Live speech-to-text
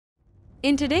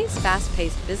In today's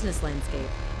fast-paced business landscape,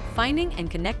 finding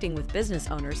and connecting with business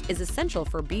owners is essential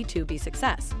for B2B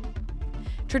success.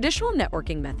 Traditional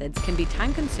networking methods can be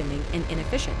time-consuming and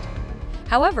inefficient.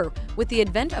 However, with the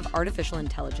advent of artificial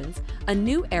intelligence, a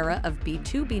new era of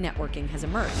B2B networking has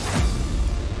emerged.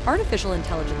 Artificial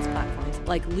intelligence platforms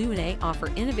like Lune offer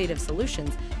innovative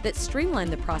solutions that streamline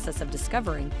the process of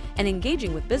discovering and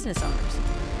engaging with business owners.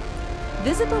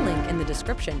 Visit the link in the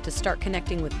description to start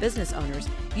connecting with business owners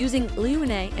using Lune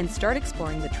and start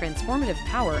exploring the transformative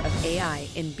power of AI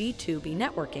in B2B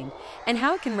networking and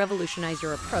how it can revolutionize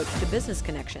your approach to business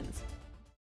connections.